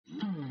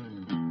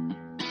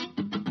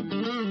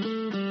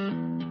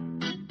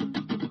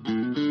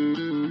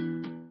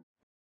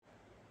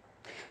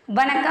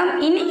வணக்கம்.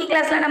 இன்னைக்கு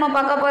கிளாஸ்ல நம்ம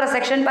பார்க்க போற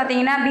செக்ஷன்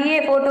பாத்தீங்கன்னா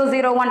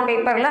BA4201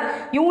 பேப்பர்ல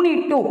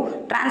unit 2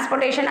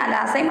 transportation and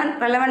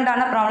assignment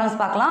ரெலவெண்டான problems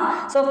பார்க்கலாம்.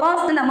 ஸோ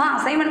ஃபர்ஸ்ட் நம்ம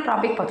அசைன்மெண்ட்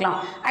டாபிக் பார்க்கலாம்.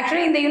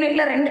 ஆக்சுவலி இந்த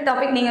யூனிட்ல ரெண்டு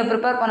டாபிக் நீங்க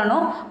ப்ரிப்பேர்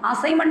பண்ணணும்.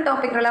 அசைன்மெண்ட்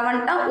டாபிக்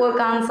ரெலவெண்டா ஒரு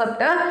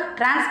கான்செப்ட்,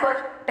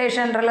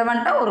 டிரான்ஸ்போர்ட்டேஷன்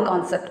ரெலவெண்டா ஒரு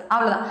கான்செப்ட்,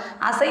 அவ்வளோதான்.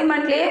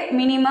 அசைன்மெண்ட்லேயே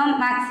minimum,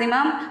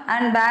 maximum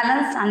and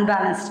balanced,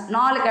 unbalanced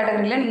 4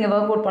 கேட்டகரியில் நீங்கள்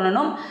ஒர்க் அவுட்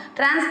பண்ணணும்.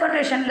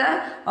 டிரான்ஸ்போர்ட்டேஷனில்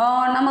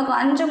நமக்கு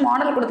 5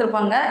 மாடல்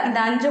கொடுத்துருப்பாங்க. இந்த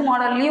 5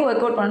 மாடல்லையும்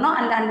ஒர்க் அவுட் பண்ணணும்.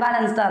 அண்ட்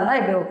அன்பேலன்ஸ்டாக இருந்தால்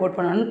எப்படி ஒர்க் அவுட்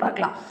பண்ணணும்னு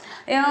பார்க்கலாம்.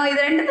 இது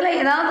ரெண்டுத்தில்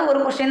ஏதாவது ஒரு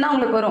கொஸ்டின் தான்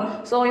உங்களுக்கு வரும்.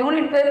 ஸோ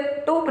யூனிட்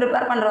 2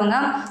 ப்ரிப்பேர் பண்ணுறவங்க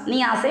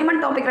நீங்கள்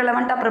அசைன்மெண்ட் டாபிக்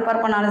ரெலவெண்ட்டாக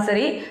ப்ரிப்பேர் பண்ணாலும்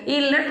சரி,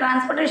 இல்லை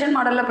டிரான்ஸ்போர்ட்டேஷன்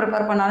மாடலில்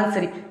ப்ரிப்பேர் பண்ணாலும்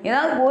சரி,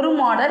 ஏதாவது ஒரு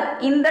மாடல்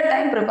இந்த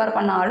டைம் ப்ரிப்பேர்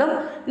பண்ணாலும்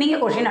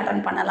நீங்கள் கொஸ்டின்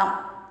அட்டன் பண்ணலாம்.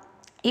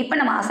 இப்போ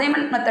நம்ம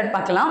அசைன்மெண்ட் மெத்தட்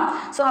பார்க்கலாம்.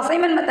 ஸோ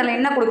அசைன்மெண்ட் மெத்தடில்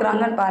என்ன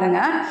கொடுக்குறாங்கன்னு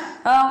பாருங்கள்.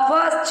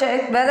 First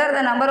check whether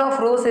the number of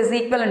rose is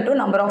equal to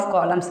number of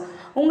columns.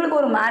 உங்களுக்கு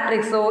ஒரு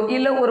மேட்ரிக்ஸோ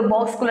இல்லை ஒரு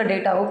பாக்ஸ்குள்ளே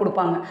டேட்டாவோ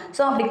கொடுப்பாங்க.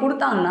 ஸோ அப்படி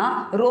கொடுத்தாங்கன்னா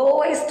ரோ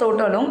வைஸ்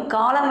டோட்டலும்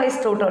காலம் வைஸ்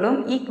டோட்டலும்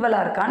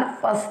ஈக்குவலாக இருக்கான்னு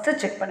ஃபஸ்ட்டு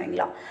செக்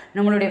பண்ணிக்கலாம்.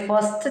 நம்மளுடைய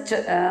ஃபஸ்ட்டு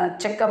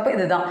செக்கப்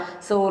இதுதான்.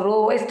 So rho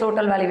wise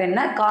total value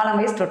என்ன, காலம்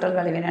வைஸ் டோட்டல்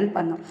வேல்யூ என்னன்னு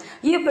பாருங்கள்.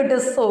 If it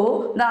is so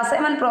the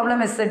assignment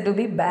problem is set to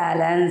be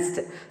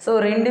balanced. So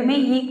ரெண்டுமே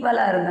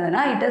ஈக்குவலாக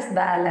இருந்ததுன்னா it is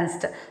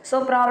balanced.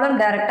 So problem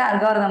டைரெக்டாக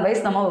அல்காரிதம்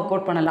வைஸ் நம்ம ஒர்க்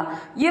அவுட் பண்ணலாம்.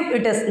 இஃப்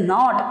இட் இஸ்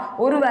நாட்,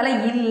 ஒரு வேளை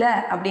இல்லை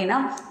அப்படின்னா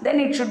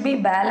then it should be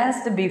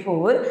balanced before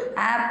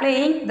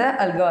applying the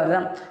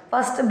algorithm.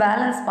 first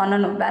balance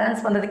பண்ணணும்.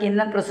 பேலன்ஸ் பண்ணுறதுக்கு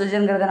என்ன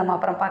ப்ரொசீஜருங்கிறத நம்ம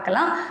அப்புறம்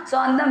பார்க்கலாம். ஸோ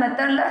அந்த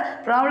மெத்தடில்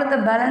ப்ராப்ளத்தை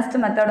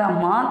பேலன்ஸ்டு மெத்தடாக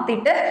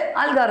மாற்றிட்டு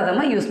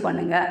அல்காரிதமை யூஸ்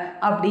பண்ணுங்க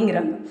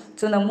அப்படிங்கிறாங்க.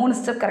 ஸோ இந்த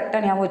 3 ஸ்டெப்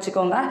கரெக்டாக ஞாபகம்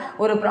வச்சுக்கோங்க.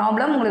 ஒரு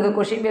ப்ராப்ளம் உங்களுக்கு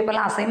கொஸ்டின்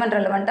பேப்பரில் அசைன்மெண்ட்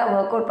ரெலவெண்ட்டாக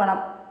ஒர்க் அவுட்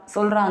பண்ண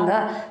சொல்கிறாங்க,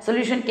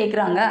 சொல்யூஷன்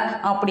கேட்குறாங்க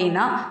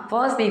அப்படின்னா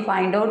first we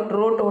find out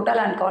row total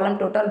and column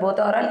total both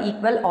are all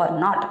equal or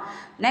not.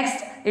 Next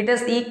it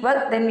is equal,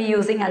 then we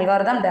using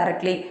algorithm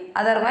directly,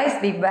 otherwise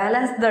we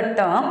balance the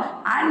term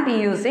and we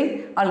using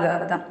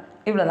algorithm.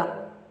 இவ்வளோதான்.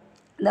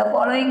 The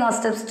following are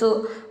steps to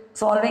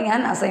solving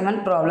and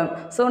assignment problem.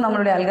 So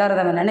நம்மளுடைய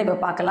algorithm என்னென்னு இப்போ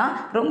பார்க்கலாம்.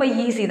 ரொம்ப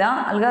easy தான்.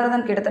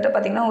 Algorithm கிட்டத்தட்ட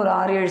பார்த்திங்கன்னா ஒரு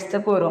 6-7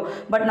 ஸ்டெப் வரும்.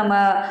 பட் நம்ம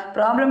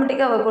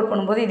ப்ராப்ளமேட்டிக்காக ஒர்க் அவுட்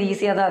பண்ணும்போது இது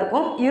ஈஸியாக தான்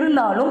இருக்கும்.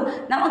 இருந்தாலும்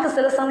நமக்கு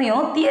சில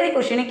சமயம் தியரி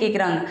கொஷினே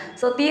கேட்குறாங்க.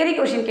 ஸோ தியரி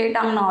கொஷின்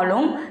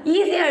கேட்டாங்கனாலும்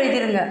ஈஸியாக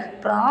எழுதிருங்க.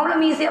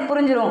 ப்ராப்ளம் ஈஸியாக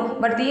புரிஞ்சிடும்.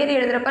 But theory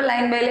எழுதுகிறப்ப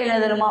line by line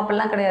எழுதணுமா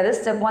அப்படிலாம் கிடையாது.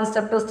 Step 1,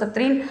 step 2, step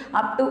 3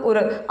 up to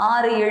ஒரு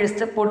 6-7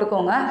 ஸ்டெப்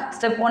போட்டுக்கோங்க.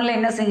 ஸ்டெப் 1ல்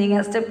என்ன செஞ்சீங்க,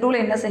 ஸ்டெப்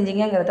 2ல் என்ன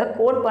செஞ்சீங்கிறத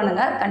கோட்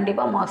பண்ணுங்கள்.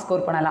 கண்டிப்பாக மார்க்ஸ்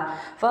ஸ்கோர் பண்ணலாம்.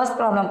 ஃபர்ஸ்ட்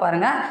ப்ராப்ளம்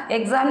பாருங்க.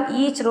 Exam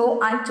each row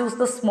and choose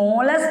the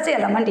smallest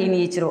element in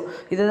each row.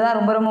 இதுதான்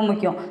ரொம்ப ரொம்ப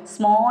முக்கியம்.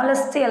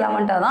 ஸ்மாலஸ்ட்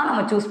எலமெண்ட்டாக தான்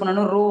நம்ம சூஸ்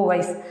பண்ணணும் row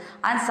wise.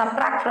 And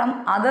subtract from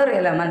other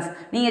elements.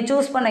 நீங்கள்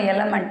சூஸ் பண்ண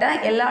எலமெண்ட்டை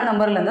எல்லா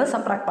நம்பர்லேருந்து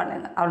சப்ராக்ட்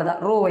பண்ணுங்க.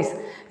 அவ்வளோதான் ரோ வைஸ்.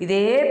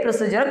 இதே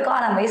ப்ரொசீஜர்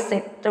காலம் வைஸ்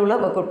செட்டில்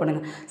ஒர்க் அவுட்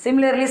பண்ணுங்க.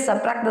 Similarly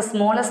subtract the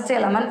smallest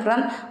element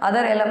from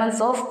other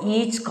elements of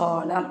each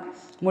காலம்.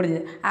 முடிஞ்சது.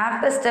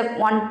 After step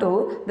 1, 2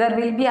 there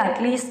will be at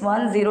least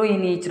 1 0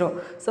 in each row.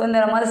 So இந்த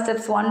மாதிரி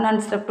ஸ்டெப்ஸ் 1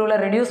 அண்ட் ஸ்டெப் 2ல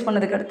ரெடியூஸ்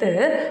பண்ணதுக்கு அடுத்து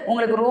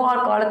உங்களுக்கு ரோ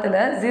ஆர் காலத்தில்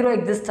 0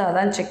 exist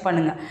ஆகுதான்னு செக்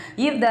பண்ணுங்கள்.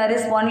 If there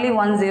is only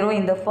 1 0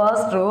 in the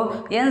first row,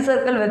 N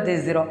circle with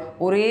this 0.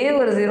 ஒரே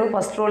ஒரு 0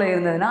 ஃபர்ஸ்ட் ரோவில்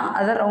இருந்ததுன்னா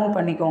அதை ரவுண்ட்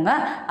பண்ணிக்கோங்க.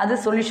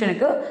 அது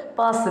சொல்யூஷனுக்கு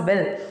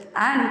possible.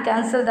 And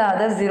cancel the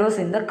other zeros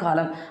இந்த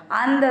காலம்.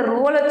 அந்த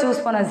ரோவில்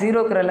சூஸ் பண்ண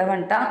 0க்கு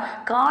ரெலவெண்ட்டாக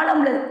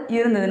காலமில்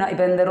இருந்ததுன்னா,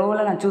 இப்போ இந்த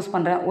ரோவில் நான் சூஸ்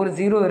பண்ணுறேன், ஒரு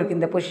 0 இருக்குது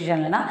இந்த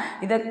பொசிஷன்லனா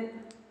இதை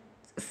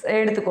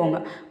எடுத்துக்கோங்க.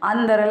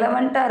 அந்த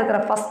ரெலவெண்ட்டாக இருக்கிற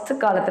ஃபஸ்ட்டு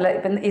காலத்தில்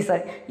இப்போ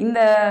இந்த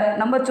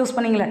நம்பர் சூஸ்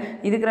பண்ணிங்களே,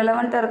 இதுக்கு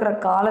ரெலவெண்ட்டாக இருக்கிற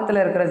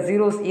காலத்தில் இருக்கிற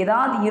ஜீரோஸ்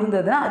ஏதாவது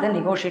இருந்ததுன்னா அதை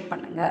நெகோஷியேட்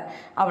பண்ணுங்கள்.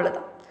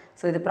 அவ்வளோதான்.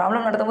 ஸோ இது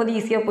ப்ராப்ளம் நடத்தும் போது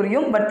ஈஸியாக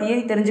புரியும். பட்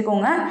தியரி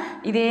தெரிஞ்சுக்கோங்க.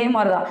 இதே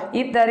மாதிரி தான்.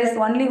 If there is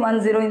only 1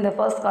 0 in the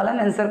first column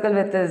and circle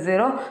with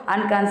 0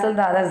 and cancel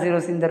the other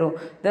zeros in the row.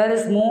 There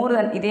is more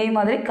than, இதே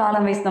மாதிரி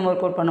காலம் வைஸ் நம்ம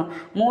ஒர்க் அவுட் பண்ணோம்.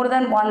 more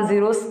than 1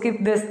 0, skip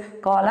this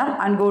column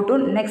and go to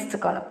next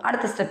column.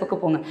 அடுத்த ஸ்டெப்புக்கு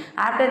போங்க.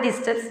 after these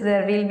steps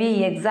there will be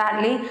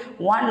exactly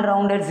 1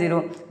 rounded 0.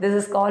 this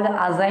is called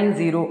assign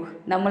 0.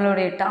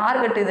 நம்மளுடைய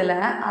target இதில்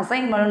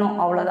அசைன் பண்ணணும்.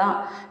 அவ்வளோதான்.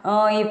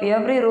 if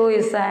every row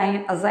is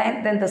assigned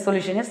then the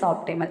solution is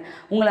optimal.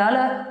 உங்களால்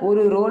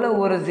ஒரு ரோவில்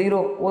ஒரு 0,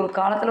 ஒரு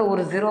காலத்தில்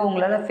ஒரு 0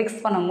 உங்களால் ஃபிக்ஸ்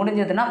பண்ண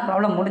முடிஞ்சதுன்னா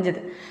ப்ராப்ளம்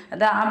முடிஞ்சது.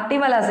 The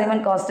optimal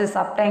assignment cost is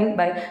obtained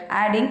by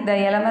adding the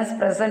elements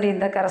present in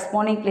the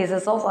corresponding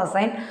places of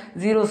assigned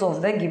zeros of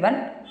the given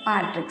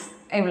matrix.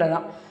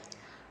 இவ்வளோதான்.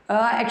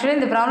 ஆக்சுவலி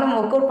இந்த ப்ராப்ளம்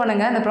ஒர்க் அவுட்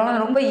பண்ணுங்கள். இந்த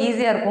ப்ராப்ளம் ரொம்ப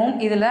ஈஸியாக இருக்கும்.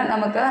 இதில்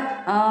நமக்கு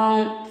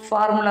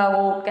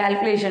ஃபார்முலாவோ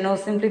கேல்குலேஷனோ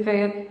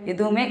சிம்பிளிஃபையோ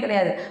எதுவுமே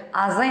கிடையாது.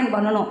 அசைன்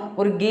பண்ணணும்.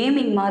 ஒரு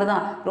கேமிங் மாதிரி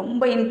தான்.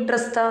 ரொம்ப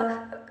இன்ட்ரெஸ்ட்டாக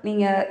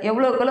நீங்கள்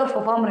எவ்வளோக்குள்ள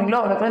பெர்ஃபார்ம் பண்ணுறீங்களோ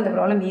அவ்வளோக்குள்ள இந்த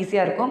ப்ராப்ளம்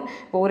ஈஸியாக இருக்கும்.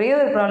 இப்போ ஒரே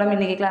ஒரு ப்ராப்ளம்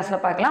இன்றைக்கி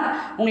கிளாஸில் பார்க்கலாம்.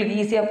 உங்களுக்கு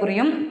ஈஸியாக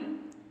புரியும்.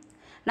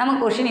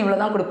 நமக்கு கொஷின் இவ்வளோ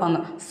தான் கொடுப்பாங்க.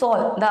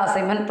 சால்வ் த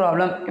அசைன்மெண்ட்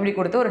ப்ராப்ளம் இப்படி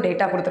கொடுத்து ஒரு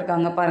டேட்டா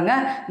கொடுத்துருக்காங்க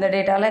பாருங்கள். இந்த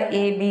டேட்டாவில்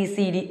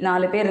ABCD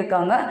 4 பேர்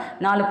இருக்காங்க.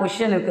 4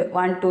 பொசிஷன் இருக்குது.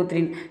 1 2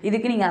 3.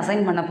 இதுக்கு நீங்கள்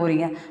அசைன் பண்ண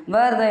போகிறீங்க.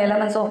 வேர் த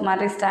elements of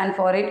matrix stand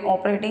for it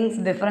ஆப்ரேட்டிங்ஸ்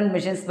different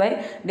machines by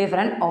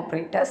different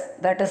operators.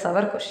 That is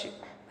our question.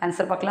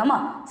 Answer பார்க்கலாமா?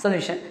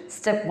 Solution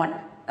step 1.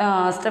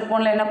 ஸ்டெப்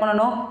 1ல என்ன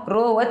பண்ணணும்?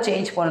 ரோவை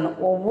சேஞ்ச் பண்ணணும்.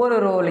 ஒவ்வொரு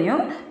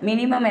ரோலையும்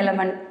மினிமம்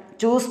எலமெண்ட்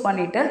சூஸ்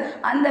பண்ணிவிட்டு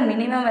அந்த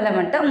மினிமம்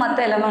எலமெண்ட்டை மற்ற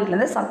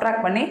எலமெண்ட்லேருந்து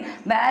சப்ட்ராக்ட் பண்ணி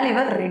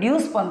வேல்யூவை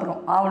ரெடியூஸ் பண்ணுறோம்.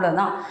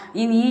 அவ்வளோதான்.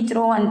 In each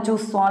row and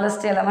choose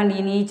smallest element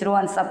in each row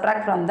and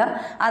subtract from the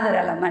other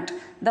element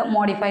the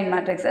modified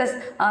matrices.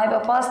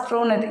 இப்போ ஃபர்ஸ்ட்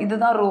ரோன்னு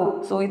இதுதான் ரோ.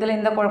 ஸோ இதில்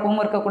எந்த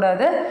குழப்பமும்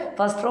இருக்கக்கூடாது.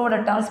 First ரோவோட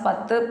terms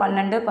 10,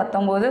 12,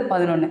 19,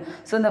 11.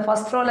 ஸோ இந்த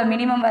ஃபர்ஸ்ட் ரோவில்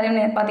மினிமம்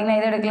வேல்யூன்னு பார்த்தீங்கன்னா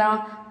எதை எடுக்கலாம்?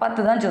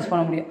 10 தான் சூஸ்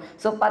பண்ண முடியும்.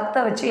 ஸோ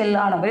 10 வச்சு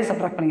எல்லா நம்பரையும்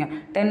சப்ட்ராக்ட் பண்ணுங்க.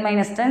 10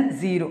 - 10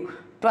 0,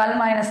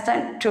 12 -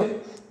 10 2,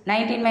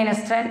 19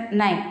 - 10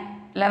 9,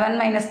 11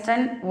 -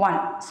 10 1.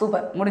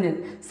 சூப்பர், முடிஞ்சது.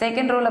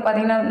 செகண்ட் ரோவில்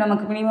பார்த்தீங்கன்னா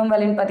நமக்கு மினிமம்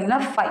வேல்யூன்னு பார்த்தீங்கன்னா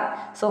 5.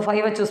 ஸோ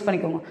 5 சூஸ்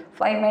பண்ணிக்கோங்க.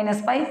 5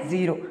 - 5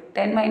 0,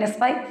 10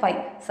 - 5 5,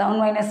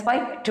 7 -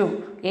 5 2,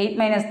 8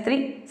 - 3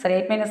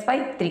 8 -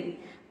 5 3.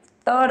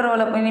 தேர்ட்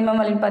ரோவில்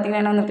மினிமம் வேல்யூன்னு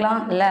பார்த்தீங்கன்னா என்ன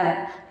வந்துருக்கலாம்?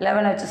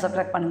 11 வச்சு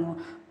சப்ட்ராக்ட் பண்ணுங்க.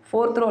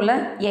 ஃபோர்த் ரோவில்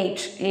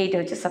 8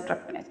 வச்சு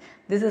சப்ட்ராக்ட் பண்ணியாச்சு.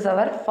 This is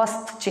our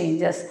first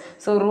changes.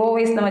 So rho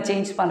wise நம்ம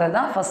சேஞ்ச் பண்ணுறது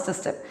தான் ஃபஸ்ட்டு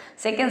ஸ்டெப்.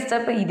 செகண்ட்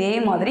ஸ்டெப் இதே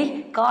மாதிரி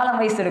காலம்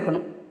வைஸ்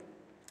எடுக்கணும்.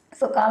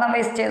 ஸோ காலம்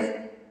வைஸ்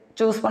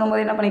சூஸ்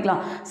பண்ணும்போது என்ன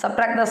பண்ணிக்கலாம்?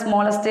 Subtract the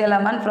smallest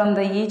element from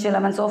the each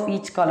elements of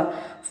each காலம்.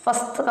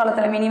 ஃபஸ்ட்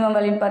காலத்தில் மினிமம்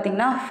வேல்யூன்னு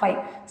பார்த்தீங்கன்னா 5.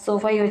 ஸோ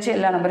 5 வச்சு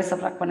எல்லா நம்பரையும்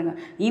சப்ட்ராக்ட் பண்ணுங்கள்.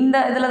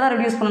 இந்த இதில் தான்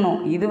ரெடியூஸ் பண்ணணும்.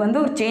 இது வந்து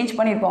ஒரு சேஞ்ச்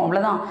பண்ணியிருக்கோம்,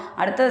 அவ்வளோதான்.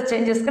 அடுத்த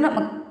சேஞ்சஸ்க்கு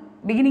நம்ம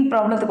பிகினிங்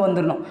ப்ராப்ளத்துக்கு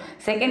வந்துடணும்.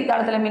 செகண்ட்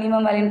காலத்தில்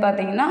மினிமம் வேல்யூன்னு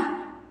பார்த்தீங்கன்னா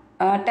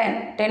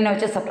 10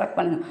 வச்சு சப்ட்ராக்ட்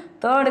பண்ணுங்கள்.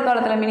 தேர்டு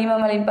காலத்தில்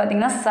மினிமம் வேல்யூன்னு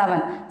பார்த்தீங்கன்னா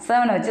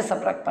 7 வச்சு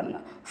சப்ட்ராக்ட்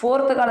பண்ணுங்கள்.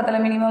 ஃபோர்த்து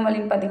காலத்தில் மினிமம்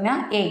வேல்யூன்னு பார்த்தீங்கன்னா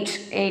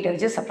 8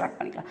 வச்சு சப்ட்ராக்ட்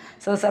பண்ணிக்கலாம்.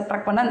 ஸோ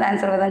சப்ட்ராக்ட் பண்ணால் அந்த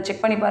ஆன்சரை தான்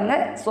செக் பண்ணி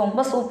பாருங்கள்.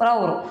 ரொம்ப சூப்பராக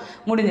வரும்.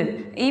 முடிஞ்சது.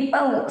 இப்போ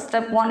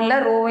ஸ்டெப் 1ல்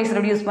ரோ வைஸ்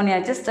ரெடியூஸ்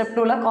பண்ணியாச்சு. ஸ்டெப்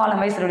 2ல்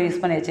காலம் வைஸ்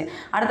ரெடியூஸ் பண்ணியாச்சு.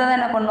 அடுத்ததான்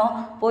என்ன பண்ணணும்?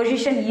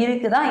 பொசிஷன்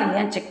இருக்குதா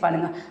இல்லையான்னு செக்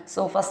பண்ணுங்கள்.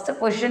 ஸோ ஃபஸ்ட்டு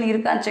பொசிஷன்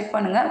இருக்கான்னு செக்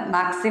பண்ணுங்கள்.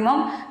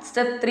 மேக்ஸிமம்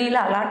ஸ்டெப் 3ல்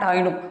அலாட்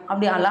ஆகிடும்.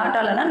 அப்படி அலாட்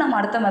ஆகலைன்னா நம்ம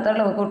அடுத்த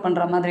மெத்தடில் ஒர்க் அவுட்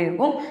பண்ணுற மாதிரி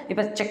இருக்கும்.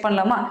 இப்போ செக்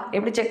பண்ணலாமா?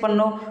 எப்படி செக்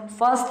பண்ணணும்?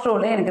 ஃபர்ஸ்ட்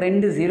ரோவில் எனக்கு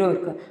 2 0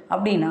 இருக்குது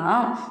அப்படின்னா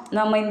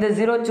நம்ம இந்த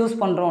 0 சூஸ்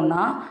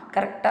பண்ணுறோன்னா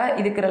கரெக்டாக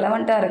இதுக்கு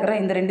ரெலவெண்ட்டாக இருக்கிற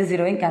இந்த 2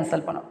 0வையும்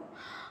கேன்சல் பண்ணணும்.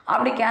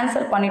 அப்படி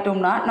கேன்சல்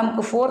பண்ணிட்டோம்னா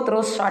நமக்கு ஃபோர்த் ரோ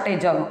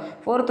ஷார்ட்டேஜ் ஆகும்.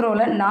 ஃபோர்த்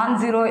ரோவில் நான்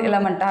 0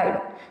 எலமெண்ட்டாக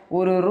ஆகிடும்.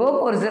 ஒரு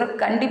ரோக்கு ஒரு 0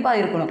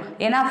 கண்டிப்பாக இருக்கணும்.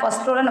 ஏன்னா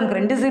ஃபஸ்ட் ரோவில் நமக்கு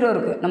 2 0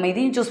 இருக்குது. நம்ம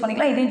இதையும் சூஸ்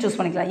பண்ணிக்கலாம், இதையும் சூஸ்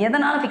பண்ணிக்கலாம்,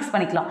 எதனாலும் ஃபிக்ஸ்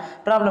பண்ணிக்கலாம்,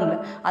 ப்ராப்ளம் இல்லை.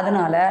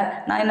 அதனால்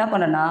நான் என்ன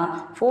பண்ணேன்னா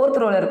ஃபோர்த்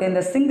ரோவில் இருக்க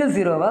இந்த சிங்கிள்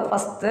 0வை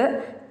ஃபஸ்ட்டு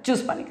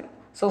சூஸ் பண்ணிக்கிறேன்.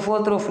 So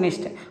fourth row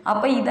finished.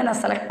 அப்போ இதை நான்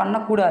செலக்ட்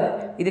பண்ணக்கூடாது.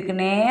 இதுக்கு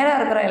நேராக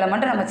இருக்கிற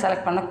எலமெண்ட்டை நம்ம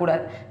செலக்ட்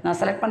பண்ணக்கூடாது. நான்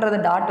செலக்ட் பண்ணுறது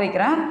டாட்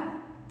வைக்கிறேன்,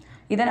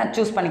 இதை நான்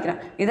சூஸ் பண்ணிக்கிறேன்,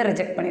 இதை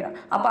ரிஜெக்ட் பண்ணிடுறேன்.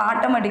 அப்போ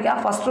ஆட்டோமேட்டிக்காக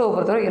ஃபஸ்ட் ரோ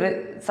பொறுத்தவரை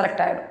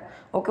செலக்ட் ஆகிடும்.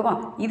 ஓகேவா?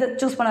 இதை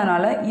சூஸ்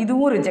பண்ணதுனால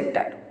இதுவும்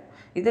ரிஜெக்ட் ஆகிடும்.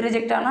 இது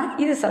ரிஜெக்ட் ஆனால்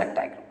இது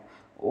செலக்ட் ஆகிடும்.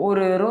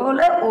 ஒரு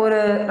ரோவில் ஒரு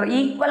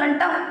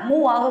ஈக்குவலண்ட்டாக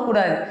மூவ்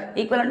ஆகக்கூடாது.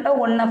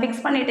 ஈக்குவலண்ட்டாக ஒன்றை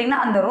ஃபிக்ஸ் பண்ணிட்டீங்கன்னா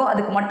அந்த ரோ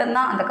அதுக்கு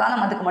மட்டும்தான், அந்த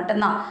காலம் அதுக்கு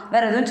மட்டும்தான்,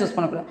 வேறு எதுவும் சூஸ்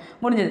பண்ணக்கூடாது.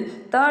 முடிஞ்சது.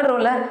 தேர்ட்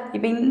ரோவில்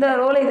இப்போ இந்த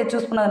ரோவில் இதை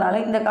சூஸ்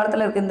பண்ணதுனால இந்த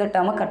காலத்தில் இருக்க இந்த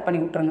டேர்மை கட்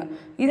பண்ணி விட்ருங்க.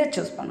 இதை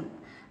சூஸ் பண்ணுங்க.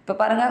 இப்போ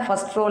பாருங்கள்,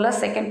 first ரோவில்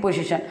second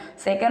position,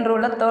 second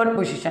ரோவில் third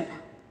position,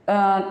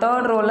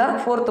 third ரோவில்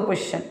fourth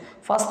position,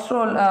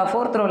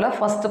 fourth ரோவில்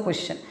first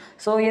position.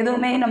 So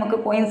எதுவுமே நமக்கு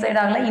கோயின்சைட்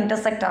ஆகலை,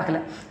 இன்டர்செக்ட் ஆகலை.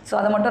 ஸோ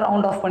அதை மட்டும்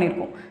ரவுண்ட் ஆஃப்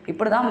பண்ணியிருக்கோம்.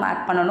 இப்படி தான்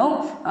மேக் பண்ணணும்.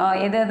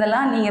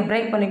 எதெல்லாம் நீங்கள்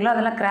பிரேக் பண்ணிங்களோ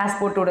அதெல்லாம் கிராஸ்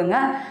போட்டு விடுங்க.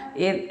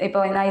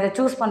 இப்போ நான் இதை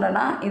சூஸ்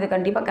பண்ணுறேன்னா இது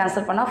கண்டிப்பாக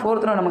கேன்சல் பண்ணால்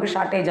ஃபோர்த் ரோ நமக்கு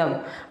ஷார்ட்டேஜ்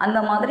ஆகும்.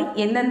 அந்த மாதிரி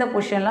எந்தெந்த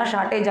பொசிஷன்லாம்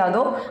ஷார்ட்டேஜ்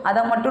ஆகுதோ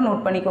அதை மட்டும்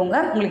நோட் பண்ணிக்கோங்க.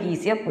 உங்களுக்கு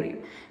ஈஸியாக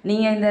புரியும்.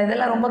 நீங்கள் இந்த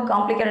இதெல்லாம் ரொம்ப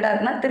காம்ப்ளிகேட்டடாக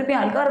இருக்குன்னா திருப்பி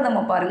அல்காரிதம்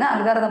பாருங்கள்.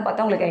 அல்காரிதம்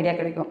பார்த்தா உங்களுக்கு ஐடியா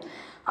கிடைக்கும்.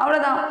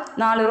 அவ்வளோதான்.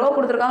 4 ரோ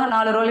கொடுத்துருக்காங்க,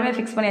 4 ரோலையுமே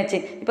ஃபிக்ஸ் பண்ணியாச்சு.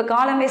 இப்போ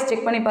காலம் வைஸ்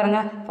செக் பண்ணி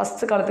பாருங்கள்.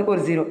 ஃபஸ்ட்டு காலத்துக்கு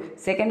ஒரு 0,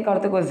 செகண்ட்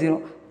காலத்துக்கு ஒரு 0,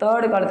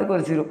 தேர்டு காலத்துக்கு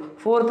ஒரு 0,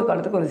 ஃபோர்த்து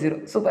காலத்துக்கு ஒரு 0.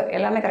 சூப்பர்,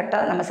 எல்லாமே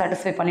கரெக்டாக நம்ம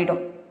சாட்டிஸ்ஃபை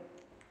பண்ணிட்டோம்.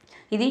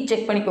 இதையும்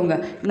செக் பண்ணிக்கோங்க.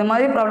 இந்த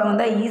மாதிரி ப்ராப்ளம்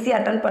வந்தால் ஈஸியாக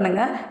அட்டன்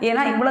பண்ணுங்கள்.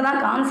 ஏன்னா இவ்வளோ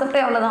தான்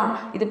கான்செப்டே, அவ்வளோதான்.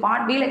 இது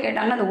பார்ட் பியில்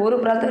கேட்டாங்கன்னா அந்த ஒரு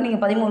ப்ராப்ளத்துக்கு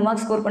நீங்கள் 13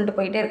 மார்க்ஸ் ஸ்கோர் பண்ணிட்டு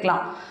போயிட்டே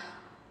இருக்கலாம்.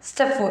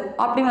 Step 4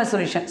 optimal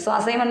solution. So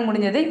assignment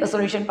முடிஞ்சது. இப்போ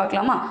சொல்யூஷன்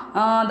பார்க்கலாமா?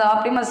 த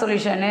optimal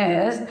solution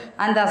is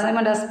and the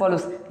assignment as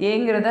follows.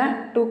 ஏங்கிறத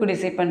 2க்கு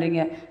டிசைட்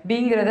பண்ணுறீங்க,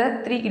 பிங்கிறத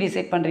 3க்கு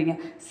டிசைட் பண்ணுறீங்க,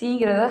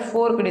 சிங்கிறத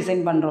 4க்கு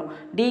டிசைன் பண்ணுறோம்,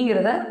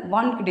 டிங்கிறத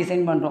 1க்கு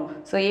டிசைன் பண்ணுறோம்.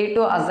 So A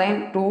to assign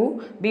 2,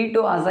 B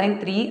to assign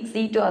 3,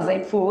 C to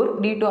assign 4,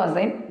 D to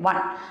assign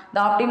 1. The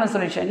optimal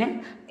solution.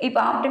 இப்போ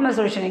ஆப்டிமல்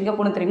சொல்யூஷன் எங்கே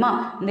போகணும் தெரியுமா?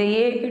 இந்த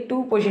ஏக்கு 2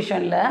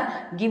 பொசிஷனில்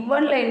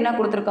கிவனில் என்ன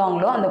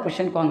கொடுத்துருக்காங்களோ அந்த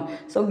பொசிஷனுக்கு வாங்க.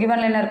 ஸோ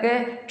கிவனில் என்ன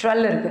இருக்குது?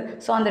 12 இருக்குது.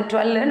 ஸோ அந்த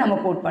 12 நம்ம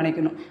கோட்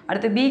பண்ணிக்கணும்.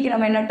 அடுத்து பிக்கு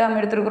நம்ம என்ன டேர்ம்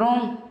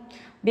எடுத்துருக்குறோம்?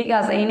 பிக்கு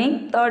அசைனிங்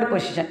தேர்ட்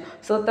பொசிஷன்.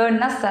 ஸோ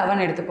தேர்ட்னா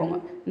 7 எடுத்துக்கோங்க.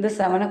 இந்த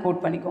 7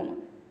 கோட் பண்ணிக்கோங்க.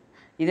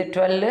 இது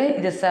 12,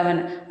 இது 7,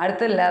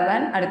 அடுத்து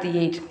 11, அடுத்து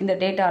 8. இந்த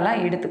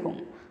டேட்டாலாம்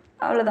எடுத்துக்கோங்க.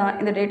 அவ்வளோதான்.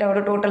 இந்த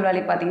டேட்டாவோட டோட்டல்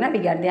வேல்யூ பார்த்தீங்கன்னா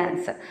we get the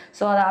answer.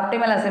 So அது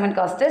optimal assignment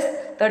cost is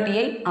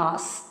 38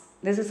 hours.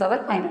 This is our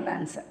final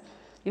answer.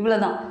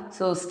 இவ்வளோதான்.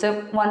 ஸோ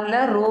ஸ்டெப் 1ல்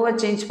ரோவை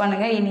சேஞ்ச்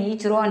பண்ணுங்கள் in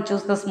each row and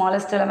choose the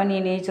smallest element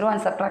in each row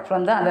and subtract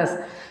from the others.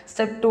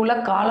 Step 2ல்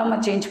காலமை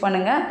change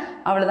பண்ணுங்கள்.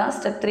 அவ்வளோதான்.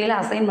 Step 3ல்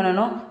assign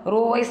பண்ணணும்.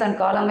 Row wise and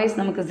காலம் wise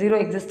நமக்கு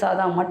 0 எக்ஸிஸ்ட்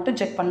ஆகுதான் மட்டும்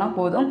செக் பண்ணால்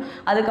போதும்.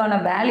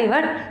 அதுக்கான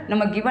வேல்யூவை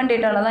நம்ம கிவன்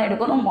டேட்டாவில் தான்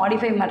எடுக்கணும்.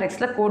 மாடிஃபை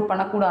மேட்ரிக்ஸில் கோட்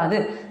பண்ணக்கூடாது.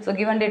 ஸோ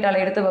கிவன்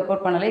டேட்டாவில் எடுத்து work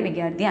out பண்ணலே we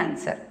get the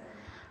answer.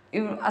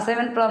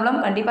 Assignment problem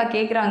கண்டிப்பாக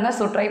கேட்குறாங்க.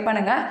 ஸோ ட்ரை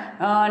பண்ணுங்கள்.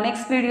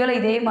 நெக்ஸ்ட் வீடியோவில்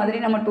இதே மாதிரி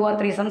நம்ம 2 or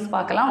 3 சம்ஸ்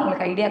பார்க்கலாம்.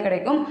 உங்களுக்கு ஐடியா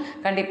கிடைக்கும்.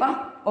 கண்டிப்பாக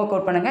ஒர்க்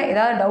அவுட் பண்ணுங்கள்.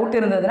 ஏதாவது டவுட்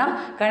இருந்ததுன்னா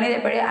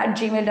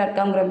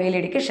kanithaPezhai@gmail.com மெயில்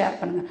ஐடிக்கு ஷேர்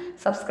பண்ணுங்கள்.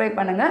 சப்ஸ்கிரைப்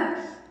பண்ணுங்கள்.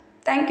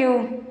 தேங்க்யூ.